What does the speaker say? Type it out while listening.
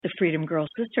Freedom Girl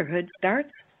Sisterhood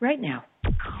starts right now.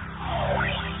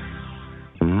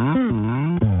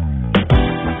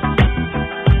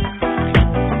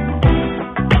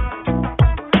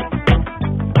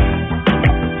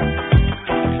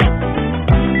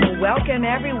 Welcome,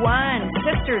 everyone.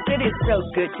 Sisters, it is so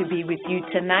good to be with you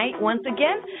tonight once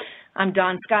again. I'm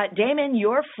Scott Damon,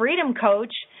 your freedom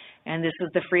coach, and this is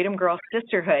the Freedom Girl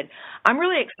Sisterhood. I'm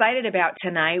really excited about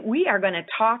tonight. We are going to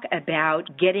talk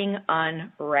about getting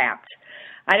unwrapped.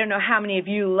 I don't know how many of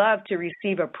you love to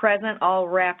receive a present all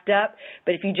wrapped up,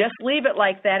 but if you just leave it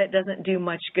like that, it doesn't do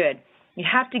much good. You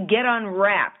have to get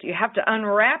unwrapped. You have to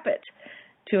unwrap it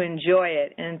to enjoy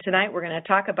it. And tonight we're going to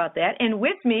talk about that. And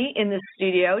with me in the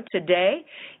studio today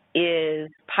is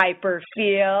Piper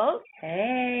Fields.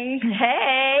 Hey.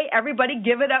 Hey. Everybody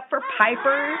give it up for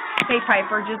Piper. Hey,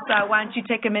 Piper, just why don't you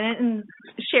take a minute and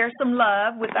share some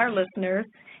love with our listeners.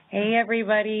 Hey,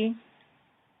 everybody.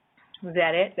 Was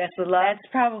that it? That's the love? That's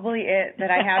probably it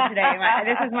that I have today.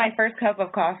 This is my first cup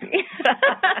of coffee.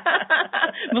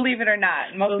 Believe it or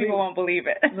not. Most people won't believe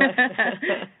it.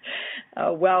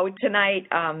 Well, tonight,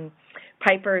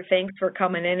 Piper, thanks for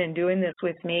coming in and doing this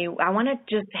with me. I want to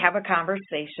just have a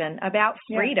conversation about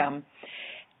freedom. Yeah.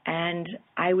 And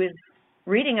I was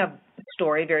reading a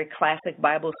story, a very classic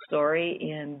Bible story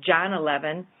in John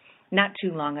 11, not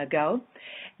too long ago,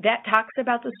 that talks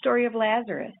about the story of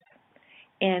Lazarus.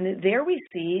 And there we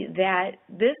see that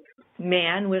this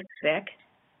man was sick.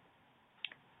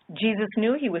 Jesus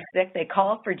knew he was sick. They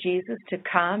called for Jesus to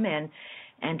come and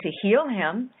to heal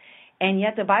him. And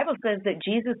yet the Bible says that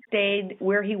Jesus stayed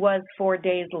where he was 4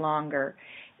 days longer.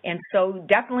 And so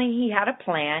definitely he had a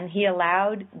plan. He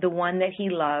allowed the one that he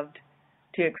loved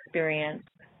to experience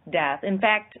death. In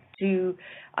fact, to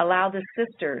allow the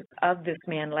sisters of this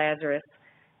man, Lazarus,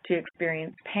 to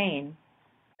experience pain.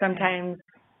 Sometimes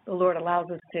the Lord allows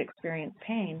us to experience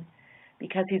pain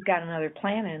because he's got another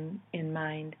plan in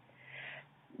mind.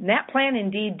 And that plan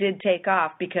indeed did take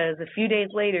off because a few days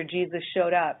later Jesus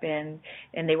showed up and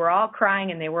they were all crying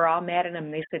and they were all mad at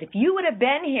him. They said, if you would have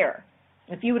been here,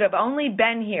 if you would have only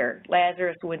been here,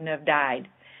 Lazarus wouldn't have died.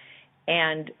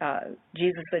 And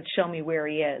Jesus said, show me where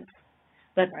he is.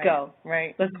 Let's go.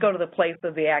 Right. Let's go to the place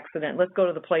of the accident. Let's go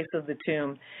to the place of the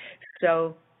tomb.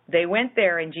 So they went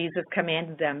there and Jesus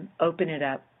commanded them, open it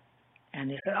up. And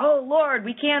they said, oh, Lord,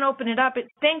 we can't open it up. It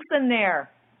stinks in there.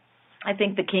 I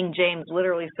think the King James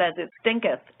literally says it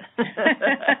stinketh.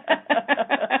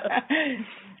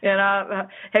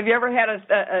 Have you ever had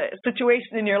a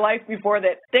situation in your life before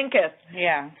that stinketh?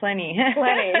 Yeah, plenty.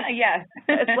 Plenty. Yes.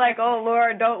 It's like, oh,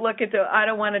 Lord, don't look at I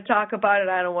don't want to talk about it.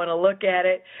 I don't want to look at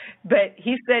it. But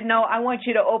he said, no, I want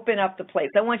you to open up the place.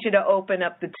 I want you to open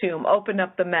up the tomb, open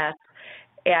up the mess.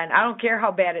 And I don't care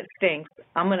how bad it stinks.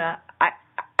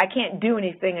 I can't do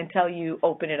anything until you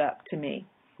open it up to me.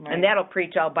 Right. And that'll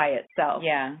preach all by itself.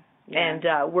 Yeah. And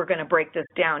we're going to break this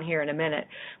down here in a minute.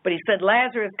 But he said,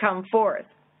 Lazarus, come forth.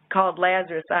 Called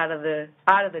Lazarus out of the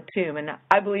tomb. And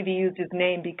I believe he used his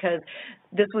name because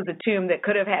this was a tomb that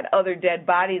could have had other dead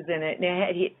bodies in it.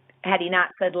 And had he not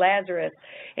said Lazarus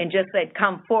and just said,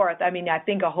 come forth, I mean, I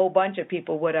think a whole bunch of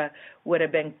people would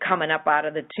have been coming up out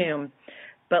of the tomb.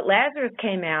 But Lazarus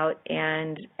came out,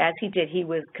 and as he did, he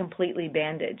was completely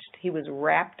bandaged. He was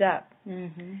wrapped up.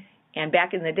 Mm-hmm. And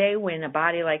back in the day when a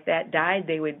body like that died,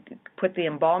 they would put the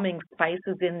embalming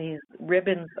spices in these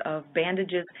ribbons of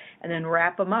bandages and then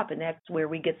wrap them up, and that's where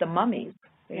we get the mummies.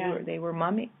 They were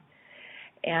mummies.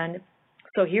 And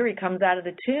so here he comes out of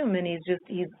the tomb, and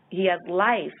he has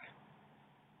life,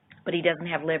 but he doesn't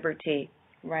have liberty.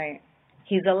 Right.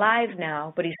 He's alive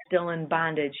now, but he's still in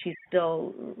bondage. He's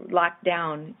still locked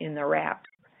down in the wraps.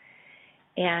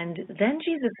 And then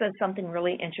Jesus says something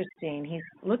really interesting. He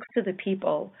looks to the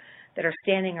people that are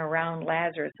standing around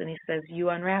Lazarus, and he says, you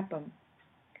unwrap him.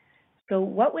 So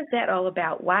what was that all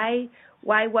about? Why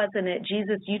wasn't it,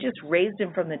 Jesus, you just raised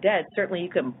him from the dead? Certainly you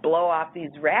can blow off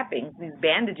these wrappings, these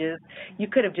bandages. You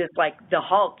could have just, like the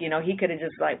Hulk, he could have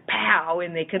just like, pow,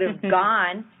 and they could have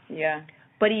gone. Yeah.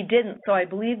 But he didn't. So I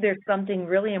believe there's something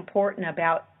really important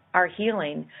about our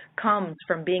healing comes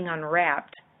from being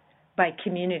unwrapped by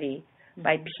community,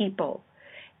 by people.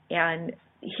 And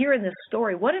here in this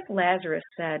story, what if Lazarus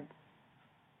said,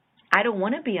 I don't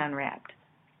want to be unwrapped.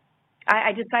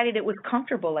 I decided it was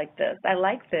comfortable like this. I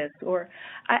like this. Or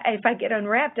if I get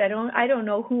unwrapped, I don't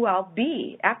know who I'll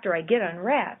be after I get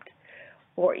unwrapped.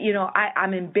 Or,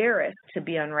 I'm embarrassed to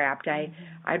be unwrapped.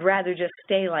 I'd rather just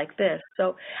stay like this.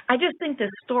 So I just think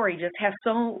this story just has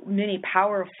so many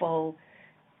powerful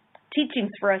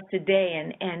teachings for us today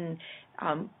and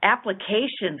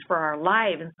applications for our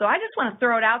life. And so I just want to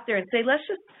throw it out there and say, let's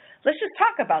let's just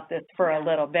talk about this for a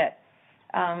little bit.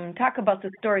 Talk about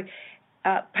the story.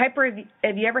 Piper,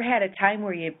 have you ever had a time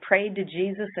where you prayed to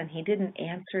Jesus and he didn't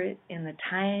answer it in the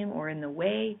time or in the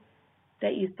way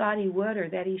that you thought he would or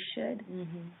that he should?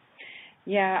 Mm-hmm.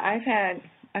 Yeah,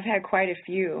 I've had quite a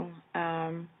few.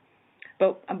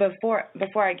 But before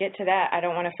I get to that, I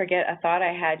don't want to forget a thought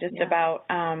I had just about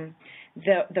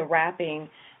the rapping.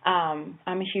 I'm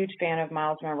a huge fan of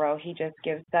Miles Monroe. He just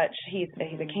gives he's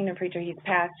a kingdom preacher. He's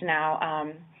passed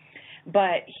now.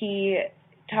 But he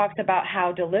talks about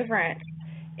how deliverance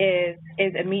is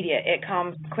immediate. It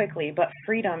comes quickly, but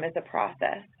freedom is a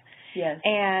process. Yes.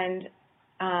 And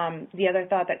the other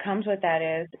thought that comes with that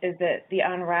is that the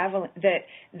unraveling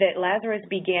that Lazarus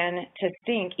began to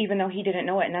stink even though he didn't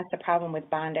know it, and that's the problem with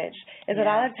bondage. Is that a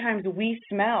lot of times we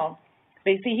smell.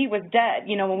 They see he was dead.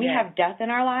 You know, when we have death in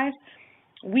our lives,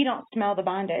 we don't smell the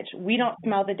bondage. We don't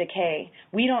smell the decay.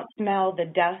 We don't smell the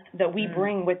death that we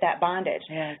bring with that bondage.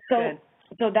 Yeah,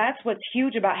 so that's what's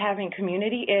huge about having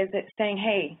community is it's saying,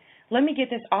 hey, let me get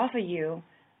this off of you.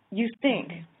 You stink.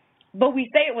 Mm-hmm. But we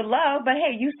say it with love, but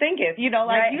hey, you stinketh, you know,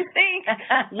 like you stink.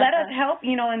 Let us help,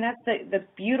 you know, and that's the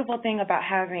beautiful thing about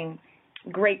having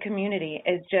great community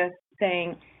is just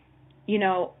saying, you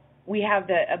know, we have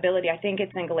the ability, I think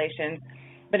it's in Galatians,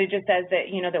 but it just says that,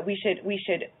 you know, that we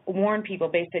should warn people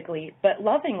basically, but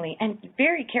lovingly and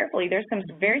very carefully. There's some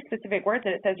very specific words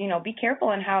that it says, you know, be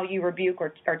careful in how you rebuke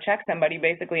or check somebody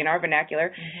basically in our vernacular.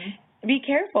 Mm-hmm. Be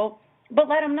careful, but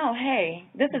let them know, hey,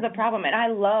 this is a problem. And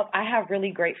I have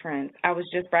really great friends. I was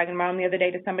just bragging about them the other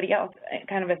day to somebody else,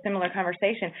 kind of a similar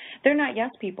conversation. They're not yes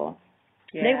people.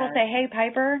 Yeah. They will say, hey,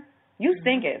 Piper, you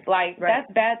think it. Like,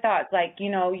 that's bad thoughts. Like, you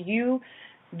know,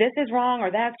 this is wrong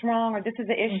or that's wrong or this is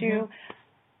the issue. Mm-hmm.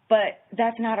 But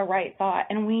that's not a right thought.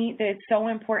 And it's so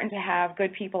important to have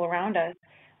good people around us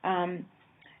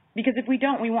because if we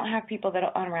don't, we won't have people that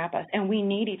will unwrap us. And we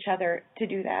need each other to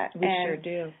do that. We sure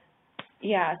do.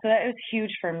 Yeah, so that was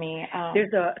huge for me.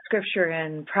 There's a scripture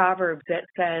in Proverbs that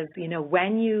says, you know,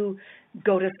 when you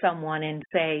go to someone and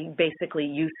say, basically,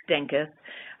 you stinketh,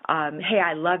 hey,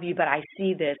 I love you, but I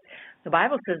see this. The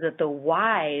Bible says that the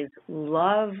wise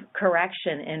love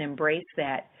correction and embrace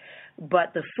that.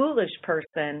 But the foolish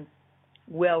person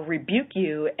will rebuke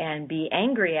you and be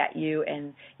angry at you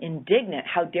and indignant.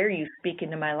 How dare you speak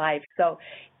into my life? So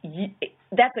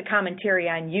that's a commentary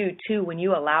on you, too, when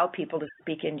you allow people to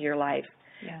speak into your life.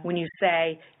 Yeah. When you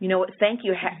say, you know what, thank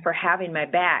you for having my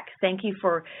back. Thank you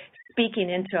for speaking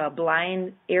into a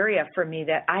blind area for me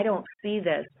that I don't see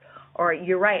this. Or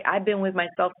you're right, I've been with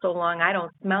myself so long, I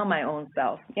don't smell my own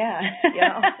self. Yeah. You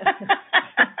know?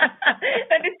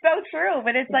 That is so true,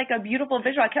 but it's like a beautiful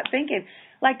visual. I kept thinking,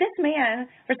 like this man,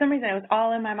 for some reason it was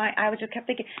all in my mind, I just kept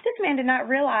thinking, this man did not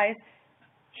realize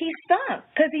he stunk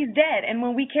because he's dead. And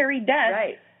when we carry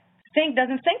death, stink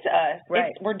doesn't stink to us.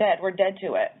 Right. We're dead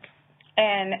to it.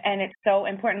 And it's so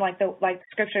important, like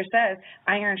Scripture says,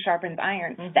 iron sharpens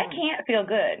iron. Mm-hmm. That can't feel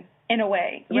good in a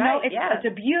way. You know, it's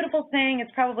a beautiful thing.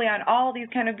 It's probably on all these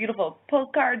kind of beautiful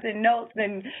postcards and notes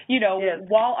and, you know,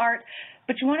 wall art.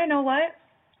 But you want to know what?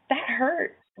 That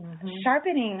hurts. Mm-hmm.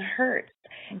 Sharpening hurts.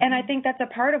 Mm-hmm. And I think that's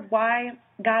a part of why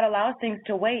God allows things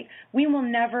to wait. We will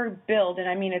never build, and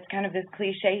I mean it's kind of this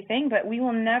cliche thing, but we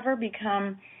will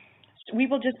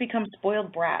just become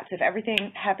spoiled brats if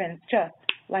everything happens just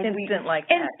like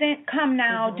instant, come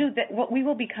now, do that. What we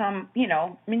will become, you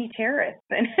know, mini terrorists,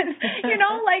 and you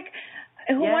know, like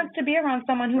who wants to be around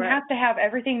someone who has to have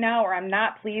everything now, or I'm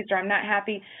not pleased, or I'm not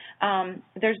happy.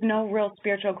 There's no real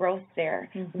spiritual growth there.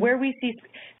 Mm-hmm. Where we see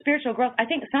spiritual growth, I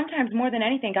think sometimes more than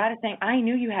anything, God is saying, "I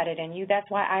knew you had it in you. That's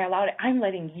why I allowed it. I'm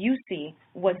letting you see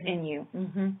what's in you."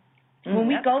 Mm-hmm. When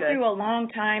we go through a long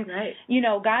time, you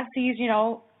know, God sees, you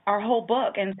know, our whole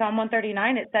book. In Psalm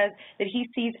 139, it says that he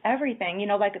sees everything, you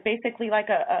know, like basically like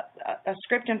a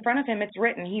script in front of him. It's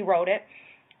written. He wrote it.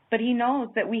 But he knows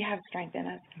that we have strength in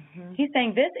us. Mm-hmm. He's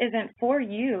saying, this isn't for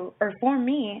you or for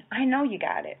me. I know you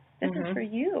got it. This is for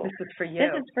you. This is for you.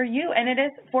 This is for you. And it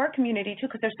is for community, too,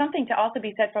 because there's something to also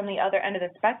be said from the other end of the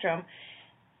spectrum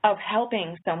of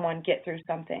helping someone get through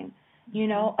something, you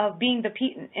know, of being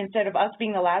instead of us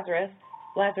being the Lazarus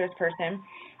person,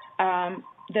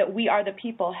 that we are the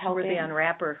people helping. We're the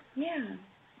unwrapper. Yeah.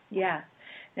 Yeah.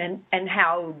 And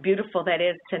how beautiful that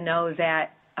is to know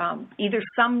that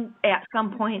at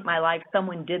some point in my life,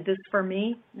 someone did this for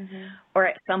me, or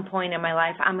at some point in my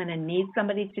life, I'm going to need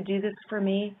somebody to do this for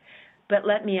me. But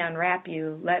let me unwrap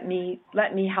you. Let me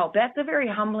help. That's a very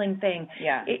humbling thing.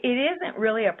 Yeah. It isn't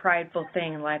really a prideful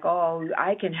thing, like, oh,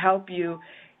 I can help you.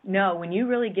 No, when you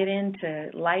really get into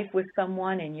life with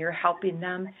someone and you're helping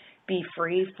them be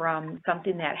free from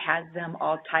something that has them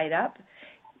all tied up,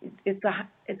 it's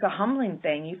a humbling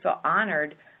thing. You feel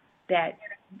honored that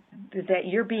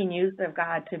you're being used of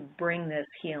God to bring this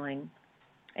healing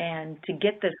and to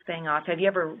get this thing off. Have you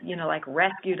ever, like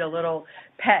rescued a little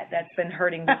pet that's been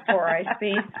hurting before? I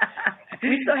see.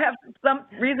 We still have some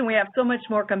reason we have so much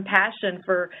more compassion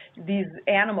for these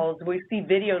animals. We see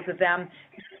videos of them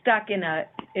stuck in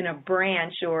a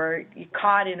branch or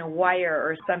caught in a wire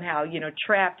or somehow,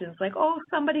 trapped. And it's like, oh,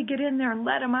 somebody get in there and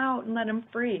let them out and let them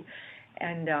free.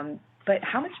 And but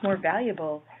how much more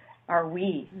valuable are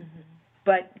we? Mm-hmm.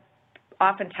 But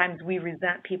oftentimes we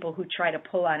resent people who try to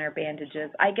pull on our bandages.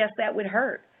 I guess that would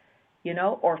hurt,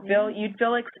 or you'd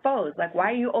feel exposed. Like,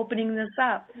 why are you opening this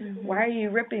up? Mm-hmm. Why are you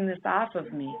ripping this off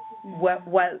of me?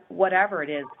 Mm-hmm. Whatever it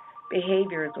is,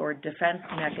 behaviors or defense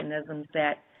mechanisms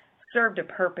that served a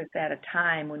purpose at a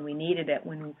time when we needed it,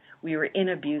 when we were in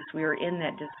abuse, we were in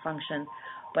that dysfunction.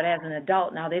 But as an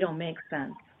adult now, they don't make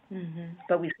sense. Mm-hmm.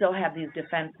 But we still have these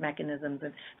defense mechanisms.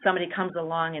 And somebody comes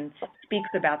along and speaks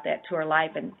about that to our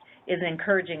life and is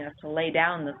encouraging us to lay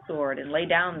down the sword and lay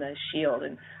down the shield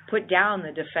and put down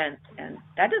the defense. And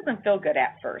that doesn't feel good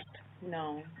at first.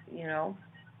 No.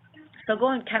 So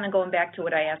going back to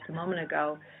what I asked a moment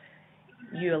ago,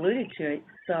 you alluded to it.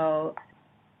 So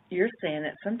you're saying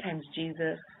that sometimes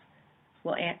Jesus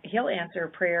he'll answer a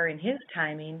prayer in his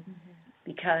timing mm-hmm.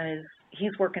 because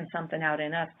he's working something out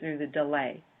in us through the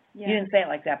delay. Yeah. You didn't say it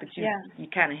like that, but you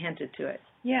kind of hinted to it.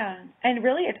 Yeah, and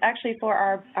really it's actually for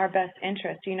our best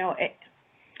interest.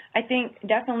 I think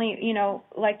definitely,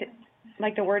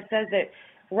 like the word says that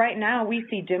right now we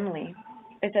see dimly.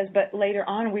 It says, but later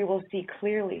on we will see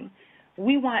clearly.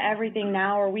 We want everything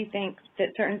now, or we think that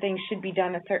certain things should be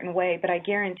done a certain way, but I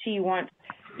guarantee once,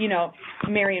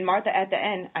 Mary and Martha at the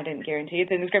end, I didn't guarantee,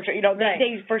 it's in the scripture, right.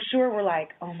 they for sure were like,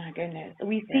 oh my goodness,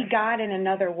 we see God in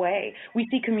another way. We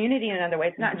see community in another way.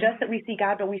 It's not mm-hmm. just that we see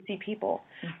God, but we see people.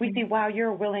 Mm-hmm. We see, wow,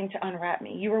 you're willing to unwrap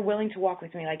me. You were willing to walk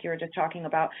with me like you were just talking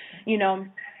about,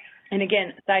 And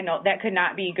again, side note, that could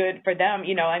not be good for them.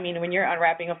 When you're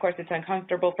unwrapping, of course, it's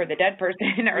uncomfortable for the dead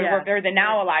person or the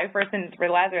now alive person, for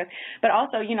Lazarus. But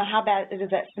also, how bad does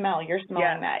that smell? You're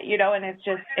smelling that, and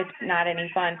it's not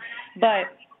any fun. But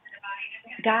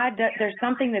God, there's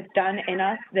something that's done in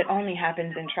us that only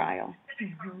happens in trial,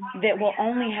 mm-hmm. that will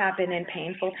only happen in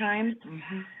painful times.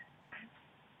 Mm-hmm.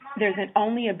 There's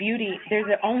only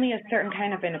a certain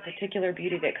kind of, in a particular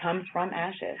beauty that comes from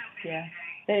ashes. Yeah.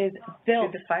 That is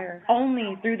built through the fire.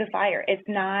 Only through the fire. It's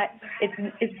not.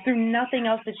 It's through nothing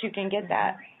else that you can get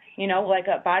that. Like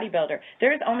a bodybuilder,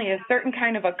 there's only a certain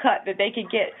kind of a cut that they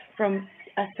could get from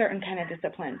a certain kind of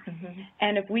discipline. Mm-hmm.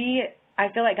 And I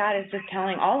feel like God is just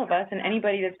telling all of us and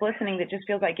anybody that's listening that just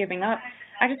feels like giving up.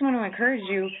 I just want to encourage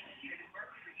you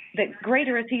that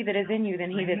greater is He that is in you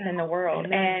than he that's in the world.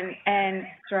 Amen. And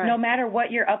right. No matter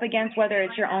what you're up against, whether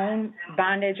it's your own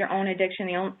bondage, your own addiction,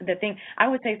 the thing, I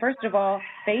would say, first of all,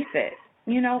 face it.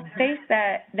 Mm-hmm. Face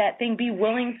that thing. Be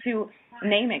willing to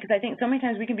name it, because I think so many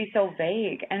times we can be so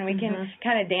vague and we can mm-hmm.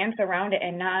 kind of dance around it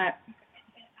and not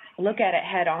look at it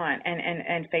head on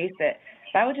and face it.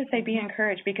 But I would just say be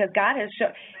encouraged, because God has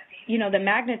shown, the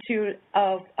magnitude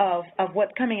of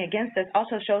what's coming against us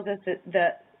also shows us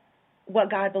what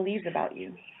God believes about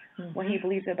you, mm-hmm. what He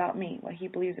believes about me, what He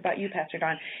believes about you, Pastor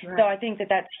Dawn. Right. So I think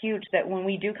that's huge, that when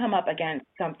we do come up against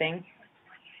something,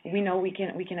 we know we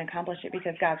can accomplish it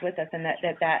because God's with us, and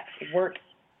that work,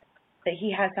 that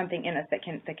He has something in us that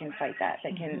can fight that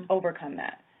mm-hmm. can overcome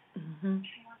that. Mm-hmm.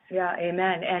 Yeah,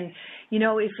 amen. And,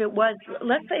 if it was,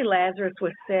 let's say Lazarus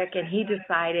was sick and he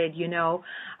decided,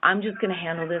 I'm just going to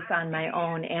handle this on my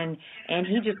own, and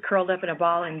he just curled up in a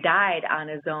ball and died on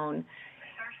his own.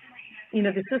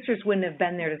 The sisters wouldn't have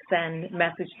been there to send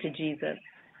message to Jesus.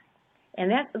 And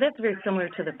that's very similar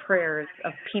to the prayers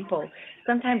of people.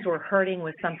 Sometimes we're hurting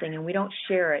with something and we don't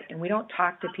share it and we don't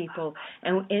talk to people,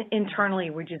 and internally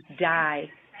we just die.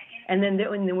 And then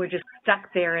we're just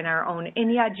stuck there in our own.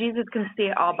 And Jesus can see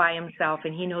it all by Himself,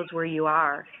 and He knows where you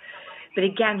are. But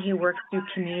again, He works through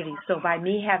community. So by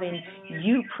me having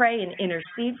you pray and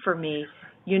intercede for me,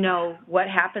 what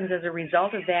happens as a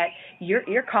result of that,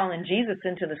 you're calling Jesus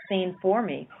into the scene for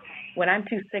me when I'm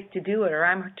too sick to do it or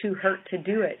I'm too hurt to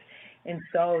do it. And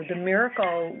so the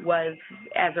miracle was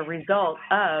as a result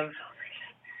of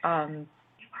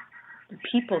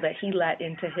people that He let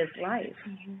into His life.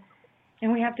 Mm-hmm.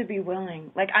 And we have to be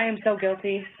willing. Like, I am so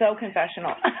guilty, so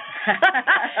confessional.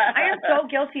 I am so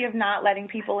guilty of not letting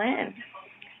people in,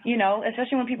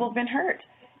 especially when people have been hurt.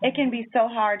 It can be so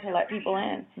hard to let people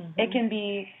in. Mm-hmm. It can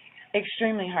be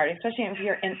extremely hard, especially if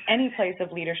you're in any place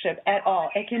of leadership at all.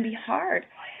 It can be hard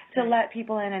to let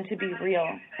people in and to be real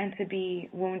and to be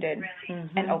wounded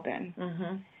mm-hmm. and open.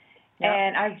 Mm-hmm.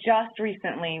 And I've just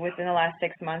recently, within the last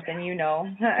 6 months, and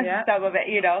some of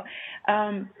it,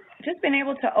 just been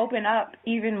able to open up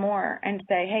even more and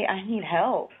say, hey, I need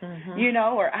help,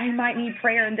 or I might need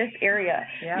prayer in this area,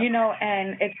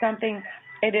 and it's something,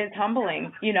 it is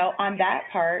humbling, on that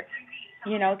part,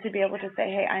 to be able to say,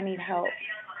 hey, I need help.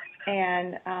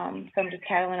 And so I'm just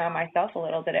tattling on myself a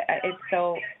little bit. It's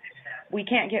so, we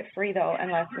can't get free, though,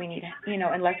 unless we need,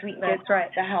 unless we get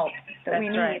the help that we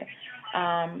need.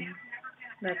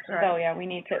 That's right. So, yeah, we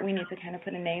need to kind of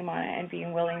put a name on it and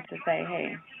being willing to say,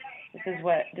 hey, this is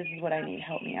what I need.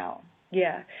 Help me out.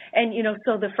 Yeah. And,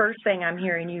 so the first thing I'm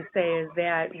hearing you say is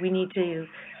that we need to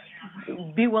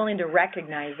be willing to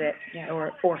recognize it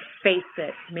or face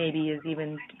it, maybe, is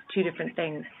even two different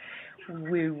things.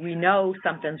 We know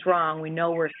something's wrong. We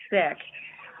know we're sick,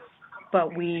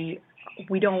 but we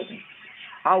don't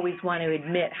always want to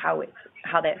admit how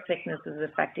that sickness is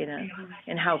affecting us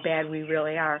and how bad we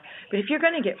really are. But if you're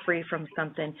going to get free from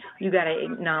something, you got to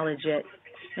acknowledge it.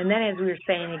 And then, as we were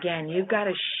saying again, you've got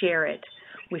to share it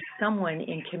with someone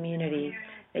in community.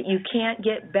 That you can't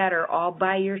get better all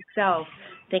by yourself,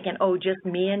 thinking, oh, just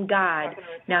me and God.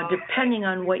 Now, depending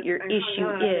on what your issue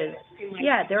is,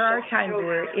 there are times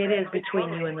where it is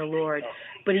between you and the Lord.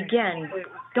 But again,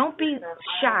 don't be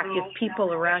shocked if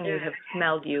people around you have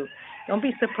smelled you. Don't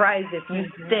be surprised if you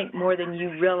stink more than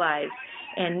you realize.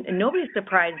 And nobody's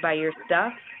surprised by your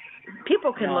stuff.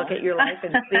 People can look at your life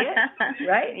and see it,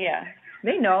 right? Yeah.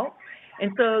 They know.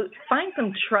 And so find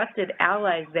some trusted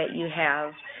allies that you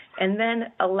have and then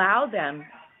allow them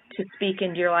to speak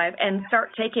into your life and start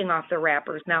taking off the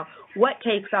wrappers. Now, what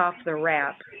takes off the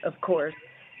wrap, of course,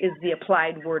 is the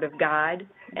applied word of God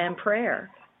and prayer.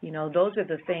 Those are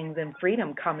the things in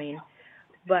freedom coming.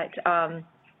 But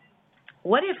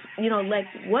what if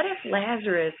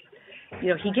Lazarus,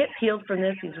 he gets healed from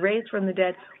this, he's raised from the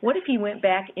dead. What if he went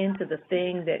back into the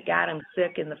thing that got him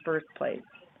sick in the first place?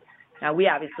 Now, we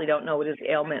obviously don't know what his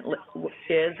ailment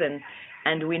is,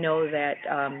 and we know that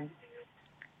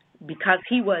because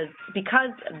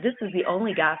this is the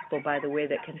only gospel, by the way,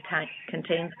 that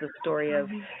contains the story of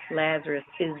Lazarus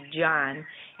is John,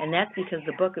 and that's because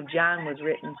the book of John was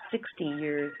written 60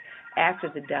 years after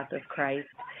the death of Christ,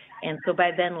 and so by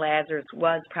then Lazarus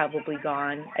was probably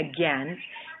gone again,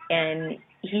 and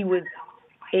he was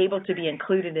able to be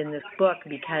included in this book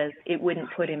because it wouldn't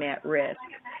put him at risk.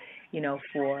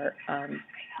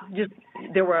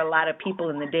 There were a lot of people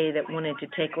in the day that wanted to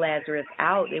take Lazarus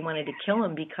out. They wanted to kill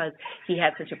him because he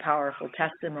had such a powerful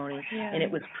testimony, and it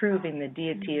was proving the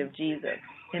deity of Jesus,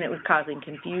 and it was causing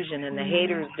confusion, and the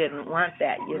haters didn't want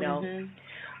that,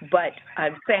 But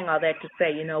I'm saying all that to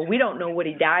say, we don't know what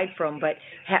he died from, but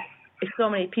so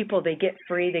many people, they get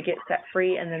free, they get set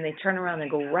free, and then they turn around and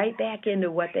go right back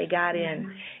into what they got in,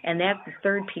 and that's the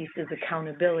third piece is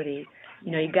accountability.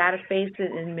 You got to face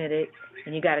it and admit it,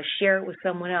 and you got to share it with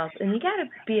someone else, and you got to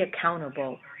be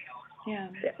accountable. Yeah.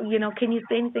 Can you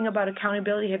say anything about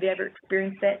accountability? Have you ever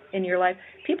experienced that in your life?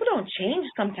 People don't change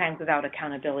sometimes without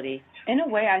accountability. In a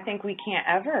way, I think we can't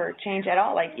ever change at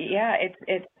all.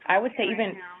 It's I would say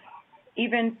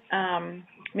even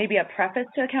maybe a preface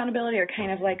to accountability or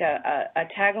kind of like a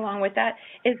tag along with that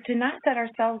is to not set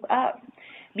ourselves up.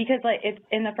 Because it's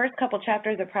in the first couple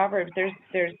chapters of Proverbs,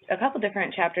 there's a couple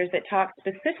different chapters that talk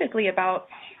specifically about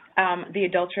the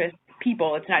adulterous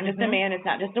people. It's not just a man, it's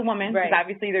not just a woman, because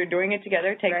obviously they're doing it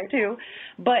together, it takes two.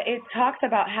 But it talks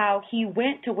about how he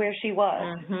went to where she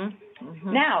was.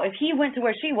 Now, if he went to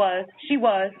where she was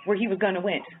where he was going to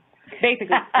went.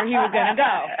 Basically, where he was going to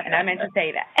go. And I meant to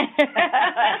say that.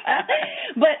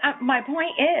 But my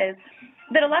point is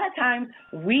that a lot of times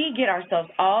we get ourselves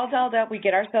all dolled up, we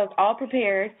get ourselves all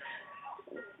prepared,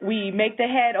 we make the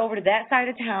head over to that side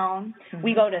of town,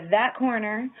 we go to that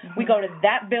corner, we go to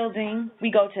that building, we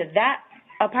go to that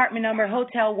apartment number,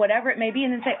 hotel, whatever it may be,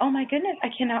 and then say, oh my goodness, I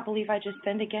cannot believe I just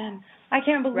sinned again. I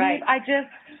can't believe I just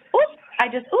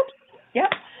oops,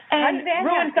 and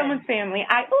ruined someone's family.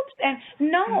 A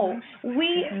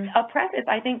preface,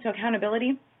 I think, to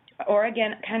accountability, or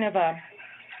again, kind of a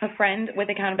friend with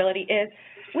accountability is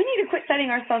we need to quit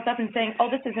setting ourselves up and saying, oh,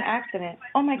 this is an accident.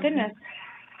 Oh, my goodness.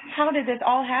 How did this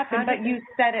all happen? But you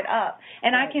set it up.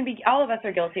 And all of us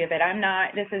are guilty of it.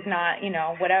 This is not,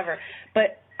 whatever.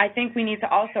 But I think we need to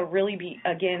also really be,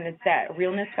 again, it's that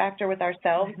realness factor with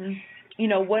ourselves.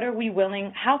 What are we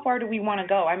willing, how far do we want to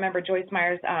go? I remember Joyce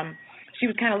Myers, she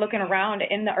was kind of looking around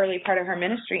in the early part of her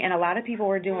ministry, and a lot of people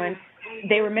were doing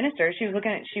they were ministers. She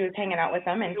was hanging out with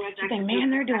them, and she's saying, man,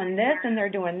 they're doing this, and they're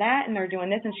doing that, and they're doing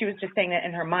this. And she was just saying that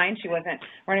in her mind. She wasn't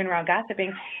running around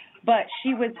gossiping. But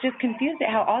she was just confused at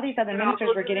how all these other ministers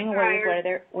were getting away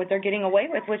with what they're getting away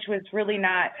with, which was really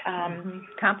not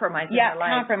compromising. Yeah, their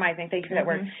life. compromising. Thank you for that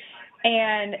word.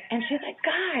 And she's like,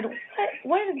 God,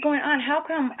 what is going on? How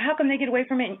come they get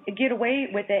away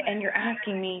with it, and you're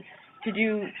asking me to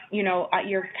do,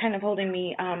 you're kind of holding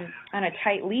me on a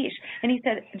tight leash. And he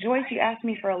said, Joyce, you asked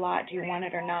me for a lot. Do you want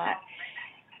it or not?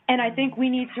 And I think we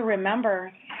need to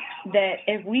remember that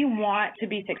if we want to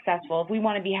be successful, if we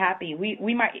want to be happy,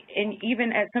 we might, and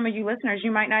even as some of you listeners,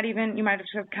 you might have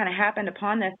just kind of happened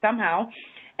upon this somehow,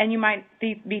 and you might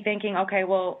be thinking, okay,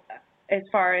 well, as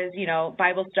far as,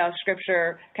 Bible stuff,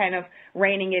 scripture, kind of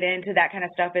reining it into that kind of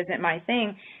stuff isn't my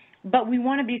thing. But we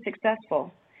want to be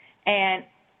successful. And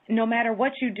no matter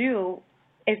what you do,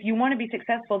 if you want to be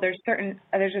successful, there's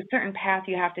a certain path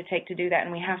you have to take to do that,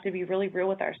 and we have to be really real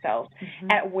with ourselves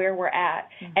at where we're at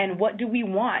and what do we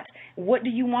want. What do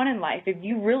you want in life? If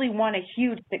you really want a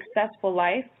huge, successful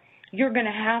life, you're going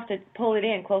to have to pull it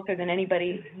in closer than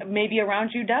anybody maybe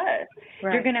around you does.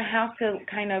 Right. You're going to have to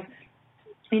kind of,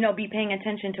 be paying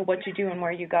attention to what you do and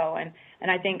where you go.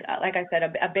 And I think, like I said,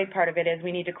 a big part of it is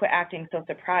we need to quit acting so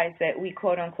surprised that we,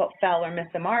 quote, unquote, fell or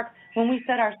missed the mark when we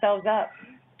set ourselves up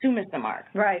to miss the mark.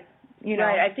 Right.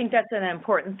 Right. I think that's an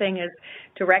important thing, is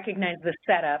to recognize the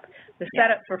setup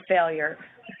for failure.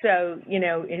 So,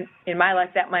 in my life,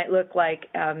 that might look like,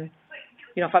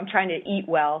 if I'm trying to eat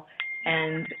well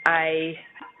and I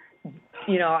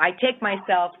take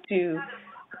myself to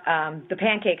the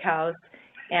pancake house,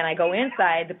 and I go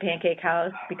inside the pancake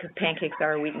house because pancakes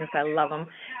are a weakness. I love them.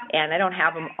 And I don't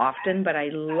have them often, but I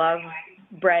love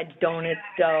bread, donuts,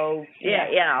 dough,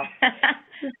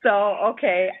 So,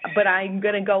 okay, but I'm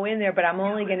going to go in there, but I'm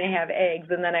only going to have eggs.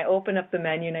 And then I open up the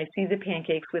menu, and I see the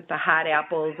pancakes with the hot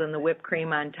apples and the whipped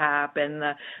cream on top, and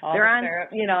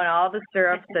syrups. And all the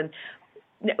syrups. And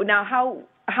now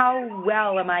how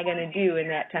well am I going to do in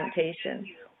that temptation?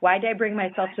 Why did I bring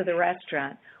myself to the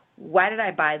restaurant? Why did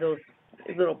I buy those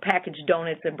little packaged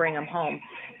donuts and bring them home,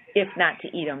 if not to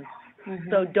eat them?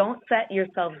 So don't set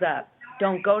yourselves up.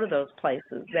 Don't go to those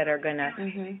places that are going to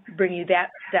bring you that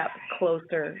step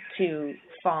closer to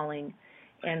falling.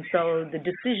 And so the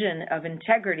decision of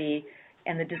integrity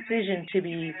and the decision to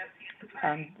be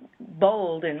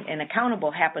bold and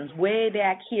accountable happens way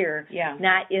back here,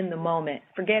 not in the moment.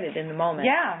 Forget it, in the moment.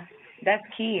 Yeah, that's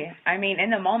key. I mean,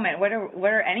 in the moment, what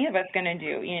are any of us going to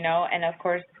do, And, of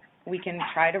course, we can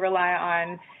try to rely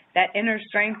on that inner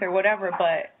strength or whatever,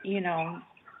 but,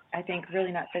 I think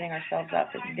really not setting ourselves up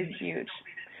is huge.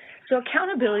 So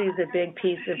accountability is a big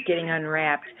piece of getting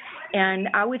unwrapped. And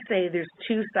I would say there's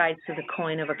two sides to the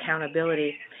coin of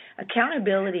accountability.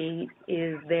 Accountability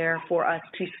is there for us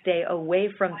to stay away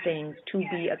from things, to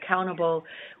be accountable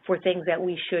for things that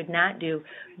we should not do.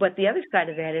 But the other side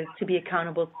of that is to be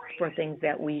accountable for things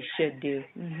that we should do.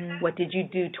 What did you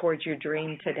do towards your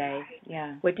dream today?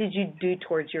 Yeah. What did you do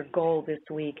towards your goal this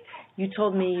week? You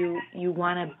told me you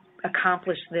want to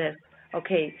accomplish this.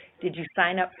 Okay, did you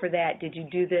sign up for that? Did you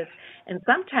do this? And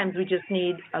sometimes we just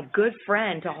need a good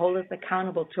friend to hold us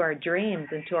accountable to our dreams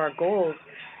and to our goals.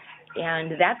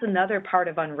 And that's another part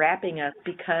of unwrapping us,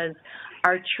 because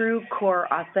our true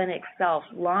core authentic self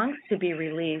longs to be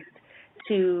released,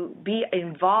 to be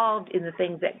involved in the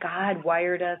things that God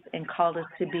wired us and called us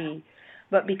to be.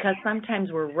 But because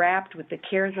sometimes we're wrapped with the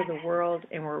cares of the world,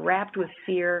 and we're wrapped with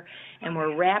fear, and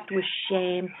we're wrapped with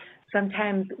shame,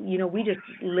 sometimes, we just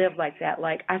live like that.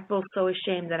 Like, I feel so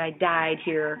ashamed that I died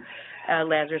here,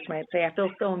 Lazarus might say. I feel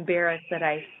so embarrassed that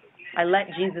I let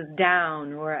Jesus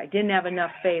down, or I didn't have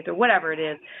enough faith, or whatever it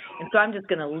is. And so I'm just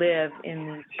going to live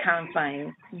in these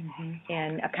confines.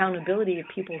 And accountability of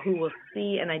people who will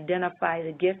see and identify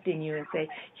the gift in you and say,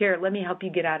 here, let me help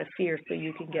you get out of fear so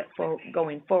you can get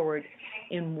going forward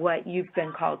in what you've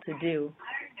been called to do,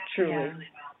 truly. Yeah.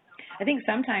 I think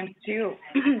sometimes, too,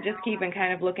 just keeping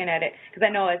kind of looking at it, because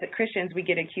I know as Christians we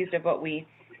get accused of what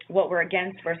we're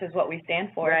against versus what we stand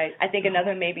for. Right. I think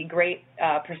another maybe great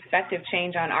perspective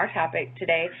change on our topic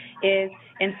today is,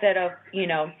 instead of,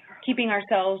 keeping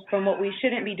ourselves from what we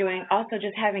shouldn't be doing, also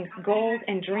just having goals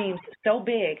and dreams so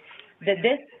big that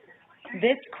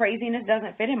this craziness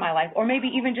doesn't fit in my life, or maybe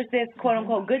even just this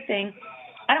quote-unquote good thing.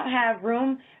 I don't have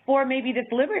room for maybe this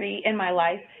liberty in my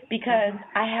life because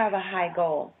I have a high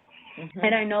goal.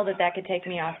 And I know that could take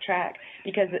me off track,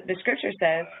 because the scripture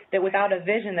says that without a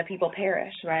vision, the people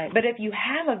perish. Right. But if you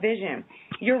have a vision,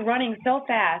 you're running so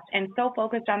fast and so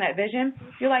focused on that vision,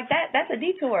 you're like, that's a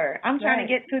detour. I'm trying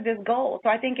to get to this goal. So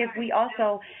I think if we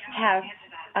also have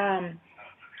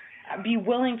be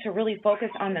willing to really focus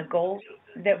on the goals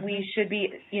that we should be,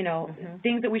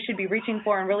 things that we should be reaching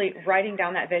for, and really writing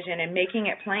down that vision and making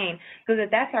it plain so that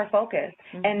that's our focus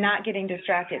and not getting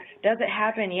distracted. Does it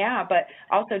happen? Yeah, but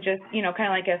also just, kind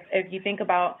of like if you think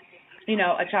about,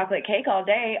 a chocolate cake all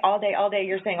day,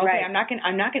 you're saying, okay, right. I'm not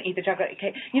gonna eat the chocolate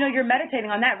cake. You're meditating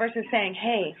on that versus saying,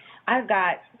 hey, I've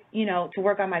got, to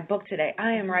work on my book today.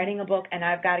 I am writing a book and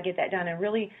I've got to get that done, and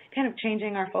really kind of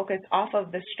changing our focus off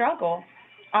of the struggle,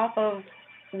 off of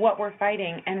what we're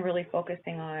fighting, and really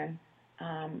focusing on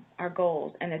our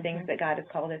goals and the things that God has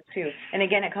called us to. And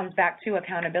again, it comes back to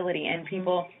accountability and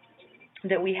people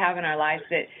that we have in our lives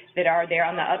that are there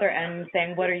on the other end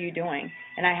saying, what are you doing?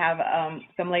 And I have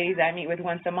some ladies I meet with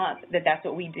once a month that's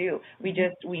what we do. We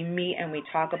meet and we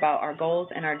talk about our goals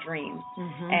and our dreams,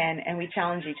 and we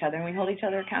challenge each other, and we hold each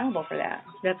other accountable for that.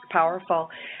 That's powerful.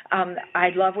 I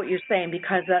love what you're saying,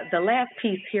 because the last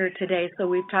piece here today, so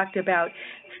we've talked about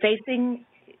facing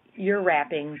your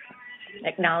wrappings,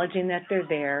 acknowledging that they're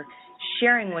there,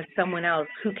 sharing with someone else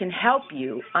who can help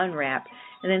you unwrap,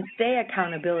 and then stay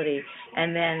accountable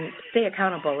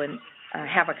and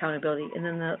have accountability. And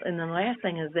then the last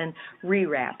thing is then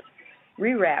rewrap,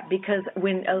 because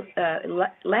when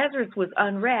Lazarus was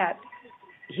unwrapped,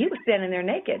 he was standing there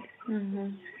naked.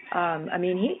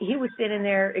 He was standing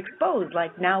there exposed,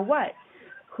 like, now what?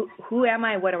 Who am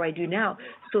I? What do I do now?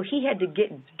 So he had to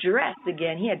get dressed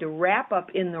again. He had to wrap up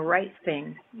in the right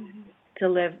thing to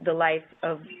live the life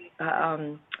of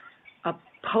a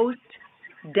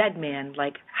post-dead man.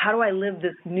 Like, how do I live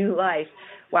this new life?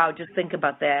 Wow, just think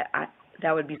about that.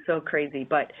 That would be so crazy.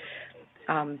 But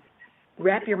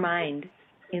wrap your mind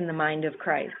in the mind of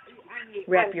Christ.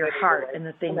 Wrap your heart in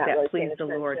the things that please the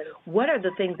Lord. What are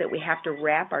the things that we have to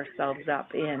wrap ourselves up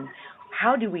in?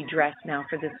 How do we dress now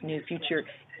for this new future?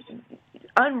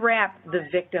 Unwrap the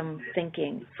victim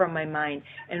thinking from my mind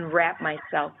and wrap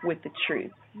myself with the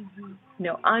truth.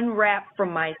 Unwrap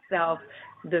from myself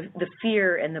the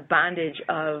fear and the bondage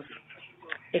of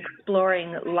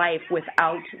exploring life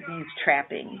without these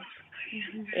trappings,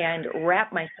 and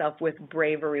wrap myself with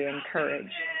bravery and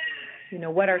courage.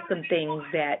 What are some things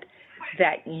that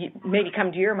maybe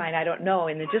come to your mind? I don't know.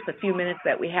 In just a few minutes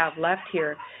that we have left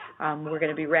here, we're going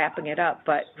to be wrapping it up,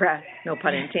 but no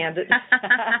pun intended.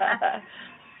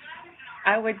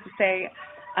 I would say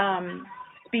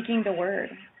speaking the word,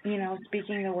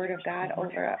 speaking the word of God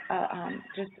over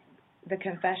just the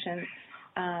confession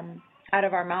out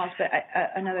of our mouths. But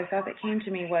another thought that came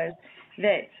to me was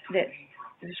that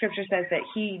the scripture says that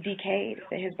he decayed,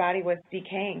 that his body was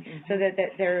decaying, so that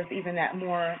there's even that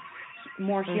more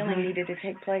healing needed to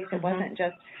take place. It wasn't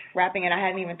just wrapping it. I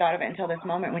hadn't even thought of it until this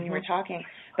moment when you were talking.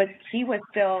 But he was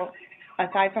still,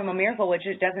 aside from a miracle, which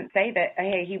it doesn't say that,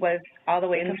 hey, he was all the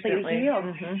way completely healed.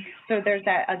 So there's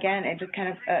that, again, it just kind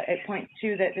of, it points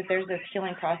to that there's this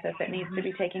healing process that needs to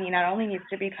be taken. He not only needs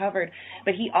to be covered,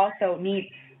 but he also needs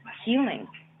healing.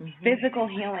 Physical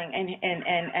healing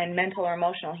and mental or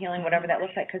emotional healing, whatever that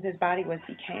looks like, because his body was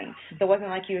decaying. So it wasn't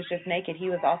like he was just naked.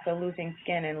 He was also losing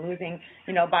skin and losing,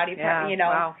 body part,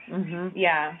 Wow.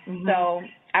 So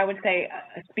I would say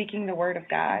speaking the word of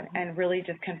God and really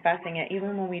just confessing it,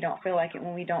 even when we don't feel like it,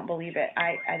 when we don't believe it.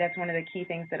 I that's one of the key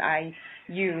things that I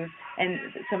use, and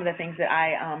some of the things that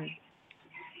I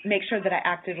make sure that I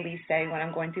actively say when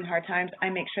I'm going through hard times. I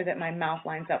make sure that my mouth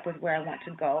lines up with where I want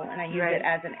to go, and I use it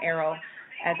as an arrow,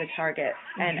 as a target,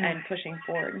 and pushing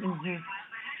forward.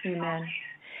 Amen.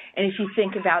 And if you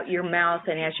think about your mouth,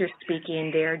 and as you're speaking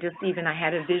there, just even I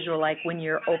had a visual, like when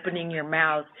you're opening your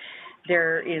mouth,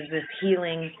 there is this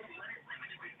healing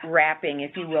wrapping,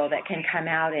 if you will, that can come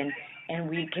out, and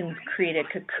we can create a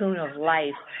cocoon of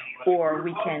life, or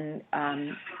we can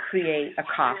create a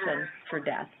coffin for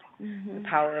death. The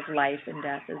power of life and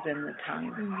death is in the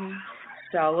tongue.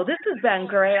 So, well, this has been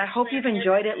great. I hope you've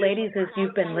enjoyed it, ladies, as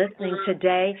you've been listening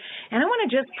today. And I want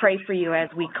to just pray for you as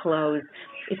we close.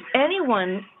 If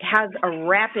anyone has a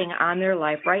wrapping on their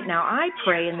life right now, I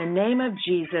pray in the name of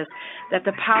Jesus that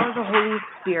the power of the Holy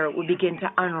Spirit would begin to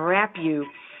unwrap you,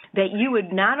 that you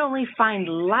would not only find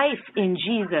life in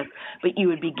Jesus, but you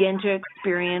would begin to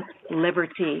experience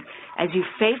liberty as you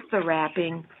face the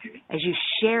wrapping, as you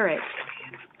share it,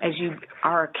 as you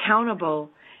are accountable,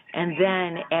 and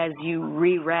then as you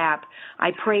rewrap.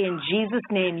 I pray in Jesus'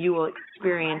 name you will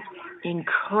experience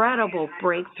incredible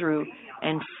breakthrough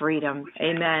and freedom.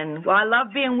 Amen. Well, I love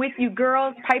being with you,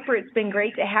 girls. Piper, it's been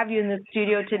great to have you in the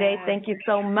studio today. Thank you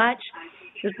so much.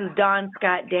 This is Dawn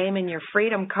Scott Damon, your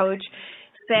freedom coach,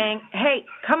 saying, hey,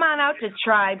 come on out to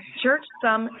Tribe Church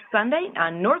some Sunday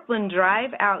on Northland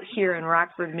Drive out here in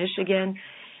Rockford, Michigan.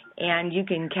 and you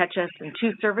can catch us in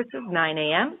 2 services, 9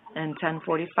 a.m. and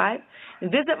 10:45.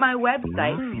 Visit my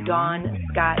website,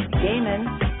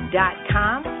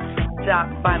 DawnScottDamon.com.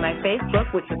 Stop by my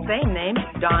Facebook with the same name,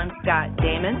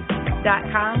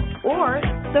 DawnScottDamon.com, or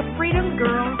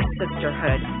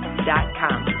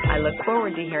thefreedomgirlsisterhood.com. I look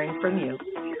forward to hearing from you.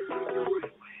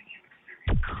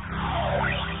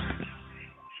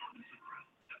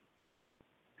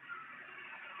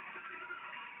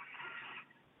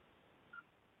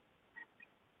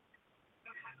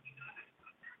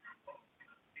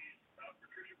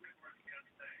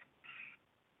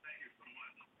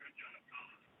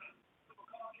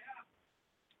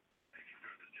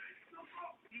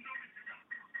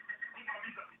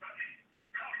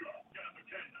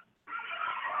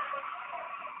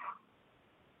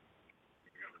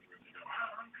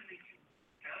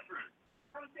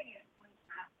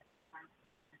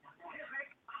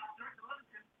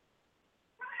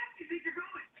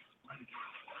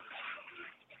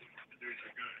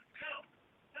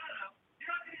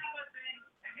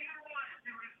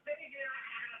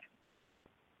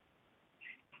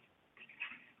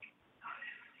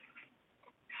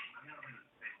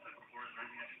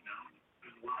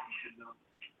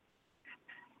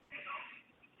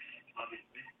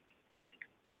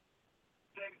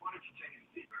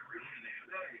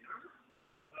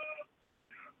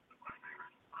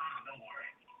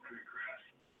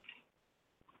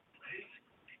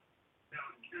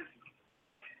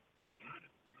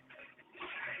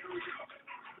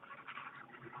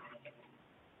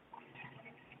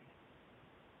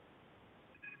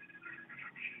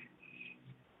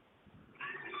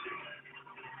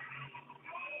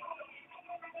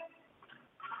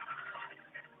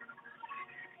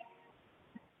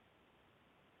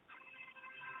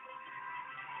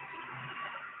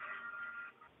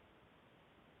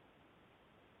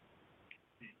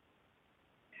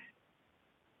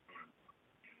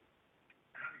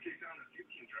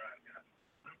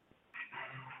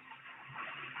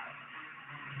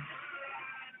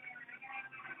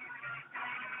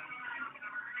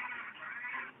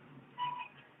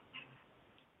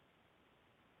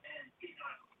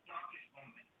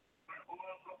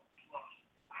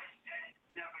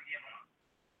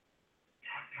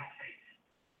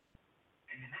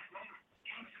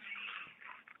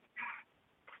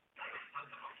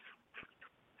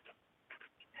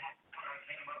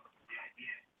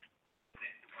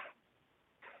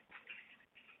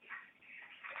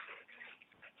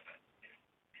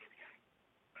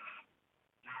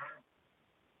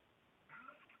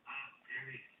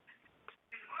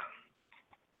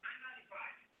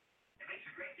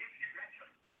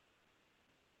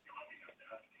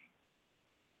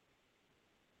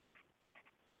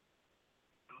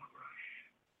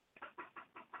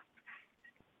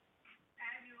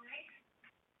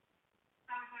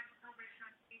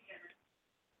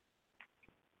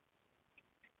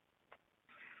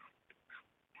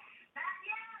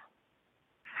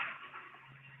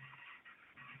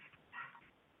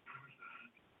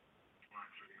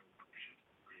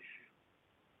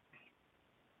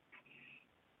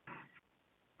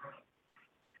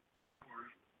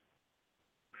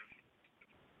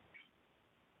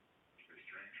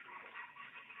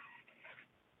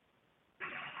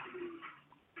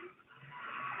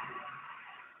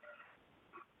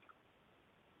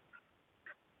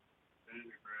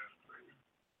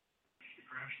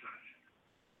 Crash site.